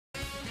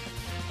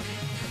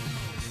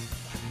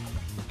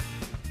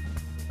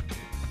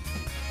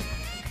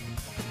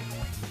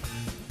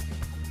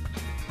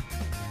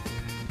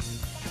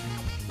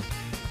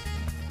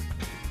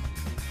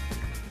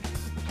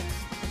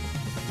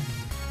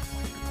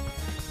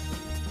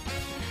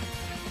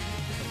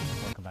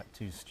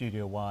to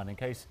Studio One. In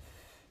case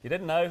you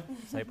didn't know,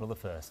 it's April the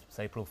 1st. It's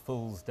April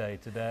Fool's Day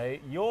today.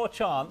 Your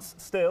chance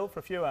still for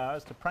a few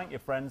hours to prank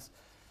your friends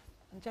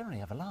and generally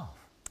have a laugh.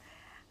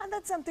 And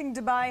that's something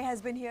Dubai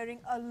has been hearing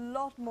a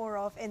lot more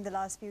of in the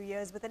last few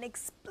years, with an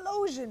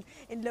explosion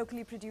in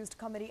locally produced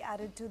comedy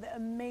added to the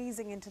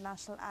amazing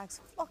international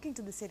acts flocking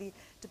to the city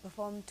to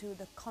perform to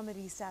the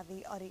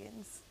comedy-savvy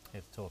audience.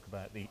 Here to talk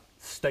about the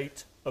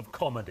state of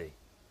comedy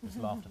is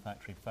Laughter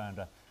Factory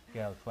founder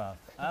Gail Clough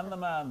and the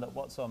man that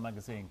What's On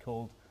magazine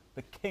called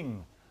the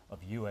king of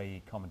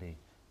UAE comedy,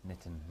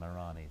 Nitinn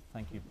Miranni.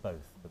 Thank you both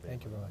for being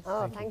Thank you very much.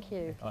 Oh, thank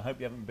you. I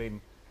hope you haven't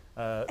been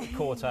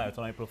caught out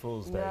on April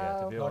Fool's Day yet,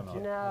 have you or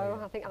not?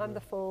 No, I think I'm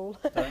the fool.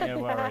 Don't you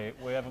worry,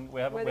 we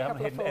haven't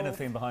hidden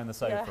anything behind the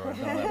sofa.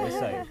 No, we're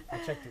safe. I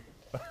checked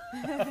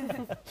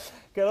it.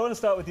 Gail, I want to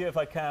start with you if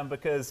I can,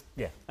 because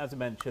as I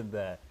mentioned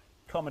there,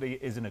 comedy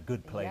is in a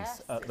good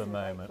place at the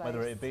moment,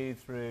 whether it be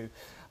through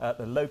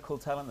the local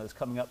talent that's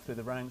coming up through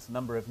the ranks, a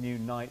number of new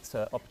nights,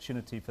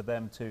 opportunity for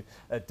them to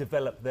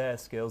develop their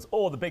skills,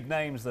 or the big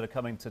names that are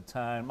coming to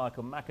town,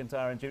 Michael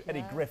McIntyre and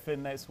Eddie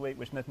Griffin next week,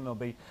 which Nitinn will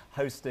be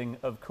hosting,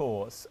 of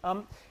course.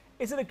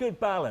 Is it a good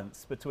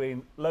balance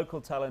between local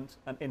talent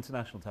and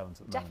international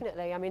talent at the moment?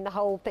 Definitely. I mean, the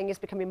whole thing is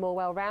becoming more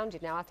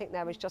well-rounded now. I think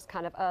there was just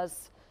kind of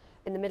us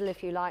in the middle,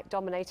 if you like,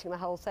 dominating the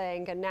whole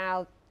thing, and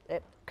now a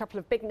couple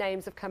of big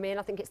names have come in.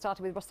 I think it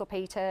started with Russell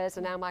Peters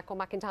and now Michael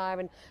McIntyre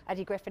and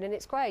Eddie Griffin, and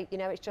it's great. You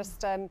know, it's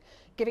just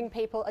giving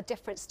people a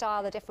different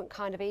style, a different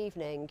kind of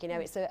evening. You know,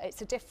 it's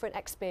a different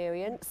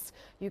experience.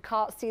 You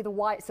can't see the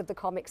whites of the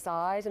comic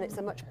side, and it's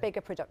a much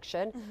bigger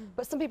production.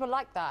 But some people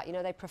like that. You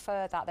know, they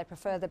prefer that. They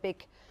prefer the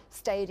big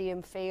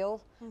stadium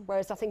feel.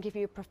 Whereas I think if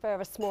you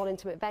prefer a small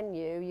intimate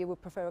venue, you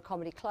would prefer a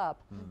comedy club.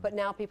 But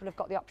now people have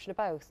got the option of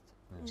both,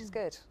 which is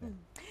good.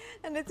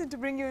 And Nitinn, to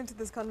bring you into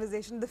this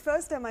conversation, the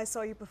first time I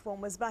saw you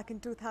perform was back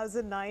in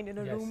 2009 in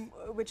a room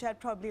which had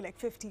probably like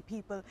 50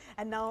 people,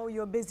 and now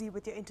you're busy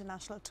with your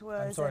international tours.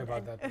 I'm sorry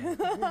about that.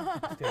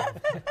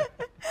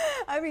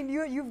 I mean,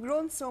 you've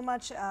grown so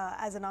much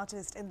as an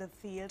artist in the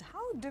field.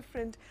 How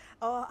different,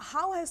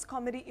 how has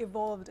comedy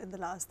evolved in the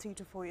last 3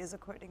 to 4 years,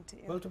 according to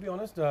you? Well, to be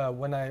honest,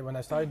 when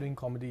I started doing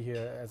comedy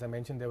here, as I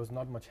mentioned, there was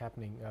not much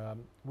happening.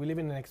 We live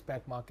in an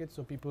expat market,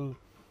 so people,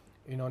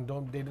 you know,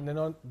 they're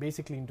not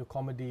basically into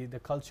comedy. The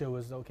culture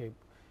was, okay,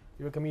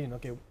 you're a comedian,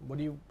 okay, what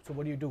do you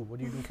do? What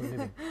do you do for a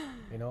living?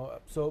 You know,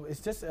 so it's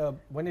just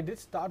when it did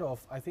start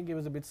off, I think it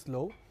was a bit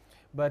slow,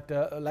 but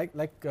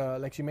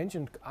like she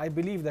mentioned, I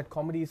believe that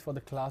comedy is for the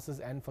classes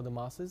and for the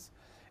masses,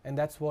 and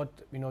that's what,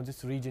 you know,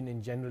 this region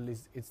in general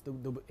is. It's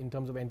in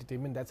terms of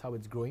entertainment, that's how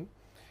it's growing.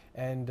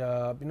 And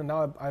you know,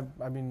 now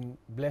I've been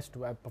blessed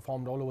to have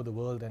performed all over the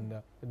world, and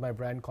with my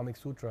brand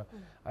Komic Sutra,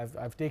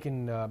 I've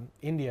taken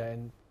India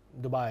and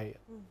Dubai,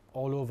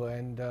 all over,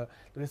 and the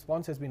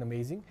response has been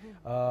amazing.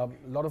 A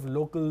lot of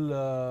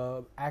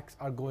local acts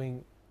are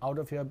going out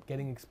of here,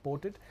 getting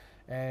exported,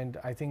 and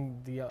I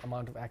think the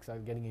amount of acts are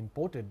getting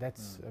imported.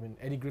 That's, I mean,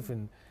 Eddie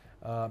Griffin,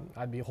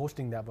 I'd be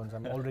hosting that one, so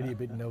I'm already a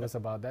bit nervous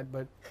about that.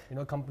 But you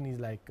know, companies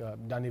like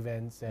Dun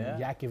Events and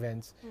Yak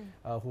Events,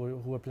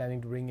 who are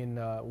planning to bring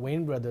in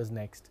Wayne Brothers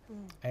next,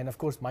 and of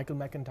course Michael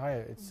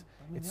McIntyre.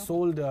 It's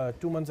sold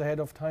 2 months ahead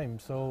of time,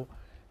 so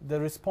the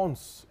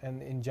response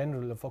and in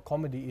general for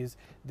comedy is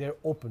they're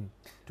open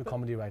to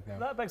comedy right now.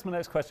 That begs my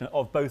next question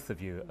of both of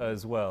you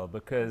as well,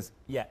 because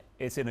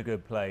it's in a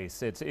good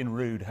place, it's in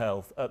rude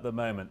health at the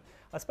moment.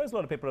 I suppose a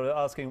lot of people are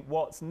asking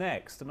what's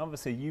next, and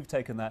obviously you've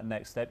taken that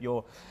next step.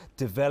 You're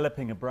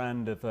developing a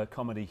brand of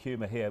comedy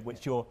humour here,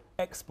 which you're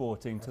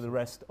exporting to the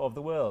rest of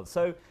the world.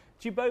 So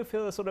do you both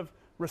feel a sort of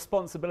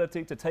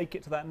responsibility to take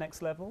it to that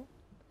next level?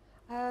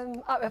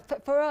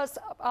 For us,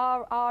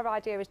 our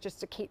idea is just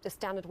to keep the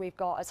standard we've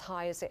got as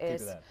high as it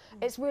is.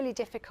 It's really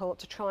difficult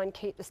to try and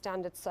keep the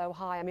standard so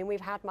high. I mean,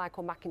 we've had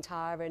Michael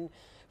McIntyre and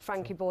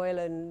Frankie Boyle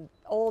and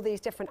all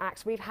these different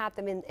acts. We've had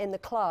them in the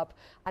club,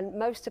 and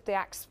most of the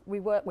acts we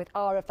work with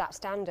are of that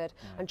standard.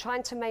 And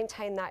trying to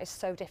maintain that is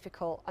so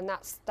difficult, and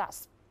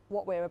that's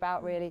what we're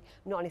about, really,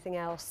 not anything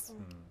else.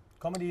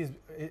 Comedy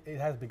it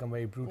has become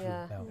very brutal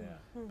now,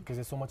 because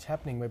there's so much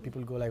happening where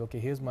people go like, okay,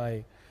 here's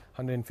my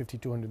 150,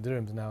 200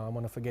 dirhams now. I'm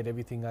going to forget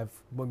everything I've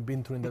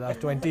been through in the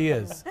last 20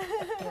 years.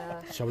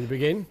 Shall we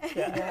begin?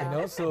 You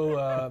know,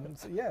 so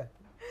yeah.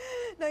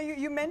 Now,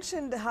 you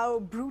mentioned how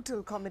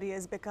brutal comedy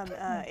has become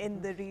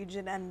in the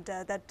region, and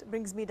that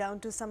brings me down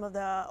to some of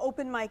the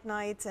open mic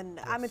nights and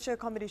amateur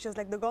comedy shows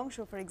like The Gong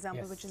Show, for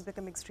example, which has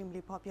become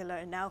extremely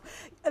popular now.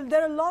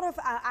 There are a lot of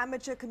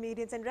amateur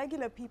comedians and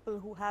regular people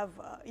who have,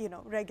 you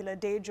know, regular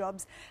day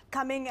jobs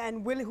coming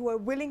and who are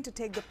willing to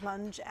take the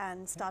plunge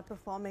and start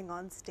performing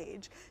on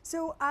stage.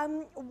 So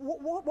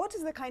what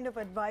is the kind of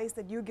advice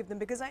that you give them?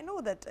 Because I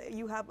know that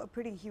you have a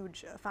pretty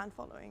huge fan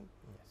following.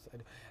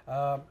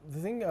 The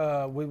thing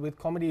with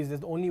comedy is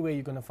that the only way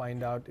you're going to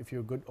find out if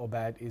you're good or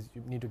bad is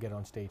you need to get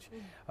on stage.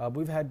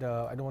 We've had,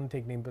 I don't want to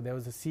take names, but there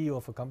was a CEO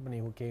of a company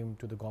who came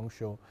to the Gong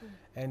Show,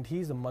 and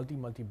he's a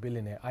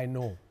multi-billionaire. I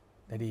know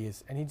that he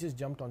is. And he just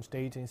jumped on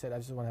stage and he said, I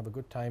just want to have a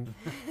good time.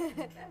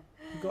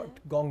 He got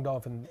gonged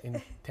off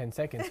in 10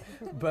 seconds.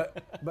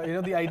 But you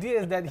know, the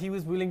idea is that he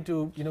was willing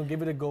to, you know,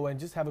 give it a go and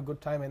just have a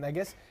good time. And I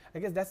guess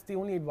that's the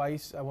only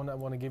advice I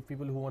want to give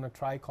people who want to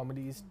try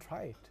comedy is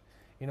try it.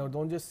 You know,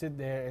 don't just sit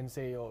there and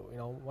say, oh, you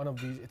know, one of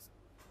these, it's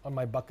on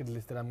my bucket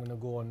list that I'm going to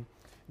go on.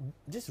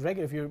 Just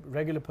regular, if you're a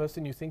regular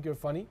person, you think you're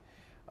funny,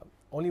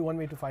 only one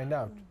way to find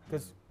out.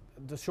 Because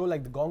the show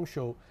like the Gong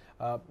Show,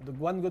 the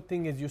one good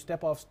thing is you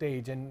step off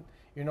stage and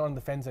you're not on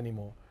the fence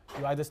anymore.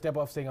 You either step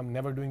off saying I'm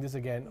never doing this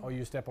again, or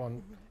you step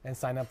on and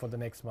sign up for the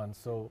next one.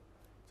 So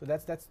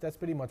that's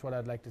pretty much what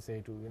I'd like to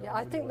say to, you know. Yeah,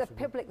 I think the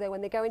public though,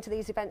 when they go into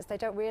these events, they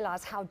don't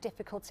realise how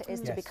difficult it is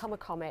to become a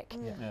comic.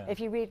 If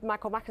you read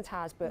Michael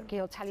McIntyre's book,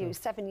 he'll tell you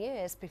 7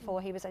 years before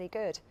he was any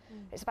good.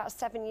 It's about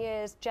 7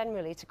 years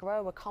generally to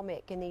grow a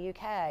comic in the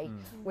UK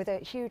with a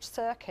huge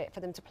circuit for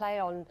them to play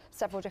on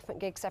several different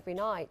gigs every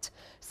night.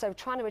 So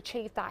trying to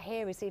achieve that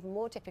here is even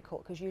more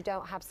difficult because you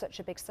don't have such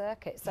a big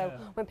circuit. So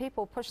when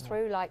people push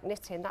through like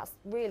Nitinn, that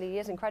really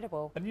is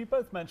incredible. And you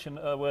both mentioned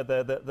a word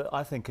there that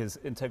I think is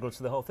integral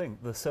to the whole thing,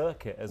 the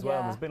circuit as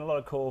well. There's been a lot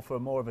of call for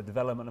more of a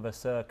development of a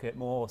circuit,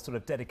 more sort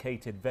of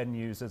dedicated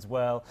venues as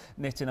well.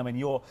 Nitinn, I mean,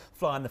 you're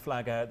flying the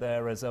flag out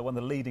there as one of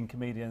the leading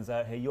comedians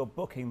out here. You're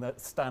booking the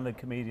standard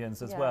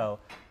comedians as well.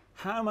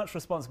 How much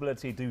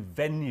responsibility do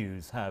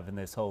venues have in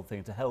this whole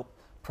thing to help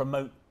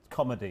promote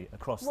comedy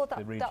across the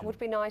region? That would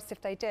be nice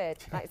if they did,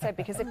 like I said,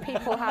 because if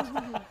people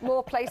had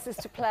more places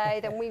to play,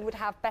 then we would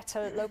have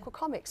better local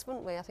comics,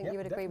 wouldn't we? I think you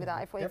would agree with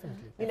that. If we,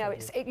 you know,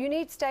 you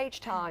need stage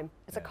time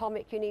as a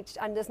comic. You need,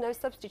 and there's no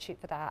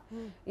substitute for that.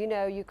 You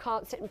know, you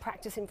can't sit and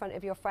practice in front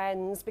of your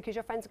friends because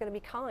your friends are going to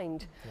be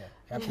kind.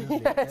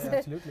 Absolutely.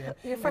 Absolutely.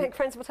 Your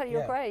friends will tell you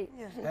you're great.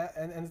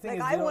 And the thing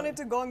like is, I wanted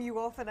to gong you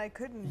off and I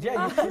couldn't.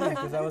 Yeah, you couldn't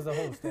because I was the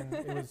host and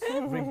it was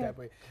rigged that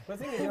way. But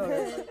the thing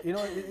is, you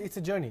know, it's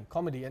a journey,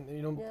 comedy, and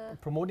you know,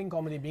 promoting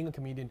comedy, being a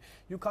comedian,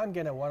 you can't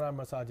get a one-arm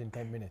massage in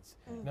 10 minutes.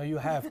 No, you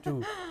have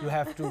to,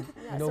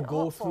 you know,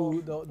 go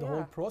through the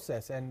whole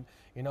process. And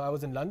you know, I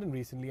was in London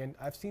recently, and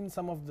I've seen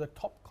some of the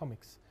top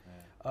comics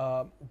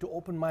do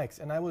open mics,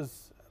 and I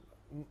was,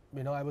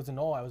 you know, I was in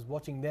awe. I was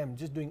watching them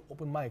just doing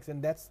open mics,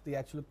 and that's the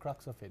actual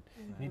crux of it.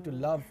 You need to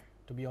love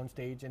to be on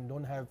stage and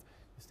don't have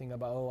this thing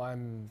about, oh,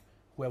 I'm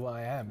whoever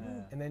I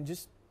am, and then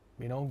just,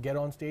 you know, get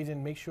on stage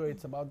and make sure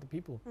it's about the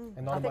people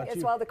and not about you. I think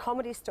as well, the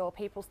Comedy Store,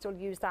 people still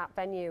use that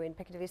venue in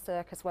Piccadilly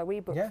Circus where we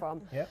book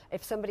from.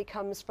 If somebody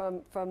comes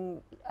from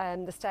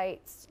the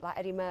States, like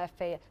Eddie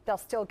Murphy, they'll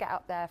still get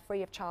up there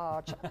free of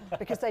charge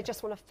because they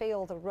just want to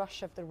feel the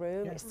rush of the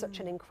room. It's such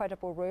an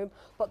incredible room.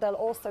 But they'll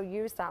also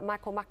use that.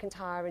 Michael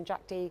McIntyre and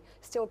Jack Dee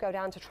still go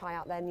down to try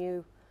out their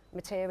new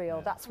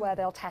material. That's where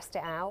they'll test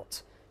it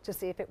out to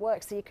see if it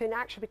works. So you can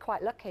actually be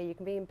quite lucky. You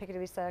can be in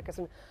Piccadilly Circus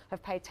and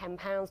have paid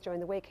 £10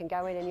 during the week and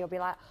go in and you'll be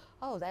like,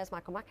 oh, there's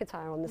Michael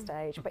McIntyre on the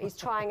stage, but he's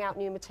trying out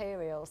new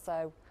material,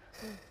 so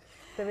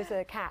there is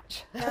a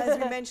catch. As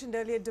we mentioned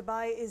earlier,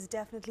 Dubai is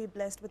definitely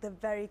blessed with a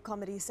very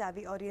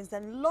comedy-savvy audience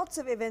and lots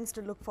of events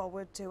to look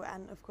forward to,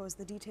 and of course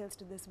the details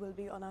to this will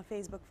be on our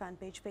Facebook fan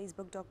page,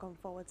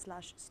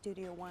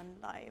 facebook.com/Studio One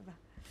Live.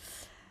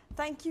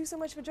 Thank you so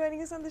much for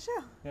joining us on the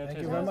show. Yeah, thank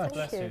you very much.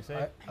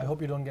 I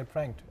hope you don't get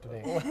pranked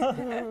today.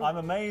 I'm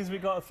amazed we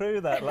got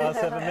through that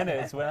last 7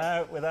 minutes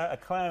without a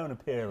clown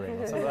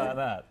appearing or something like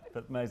that.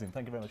 But amazing.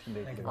 Thank you very much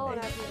indeed. Thank you. Oh,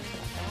 no,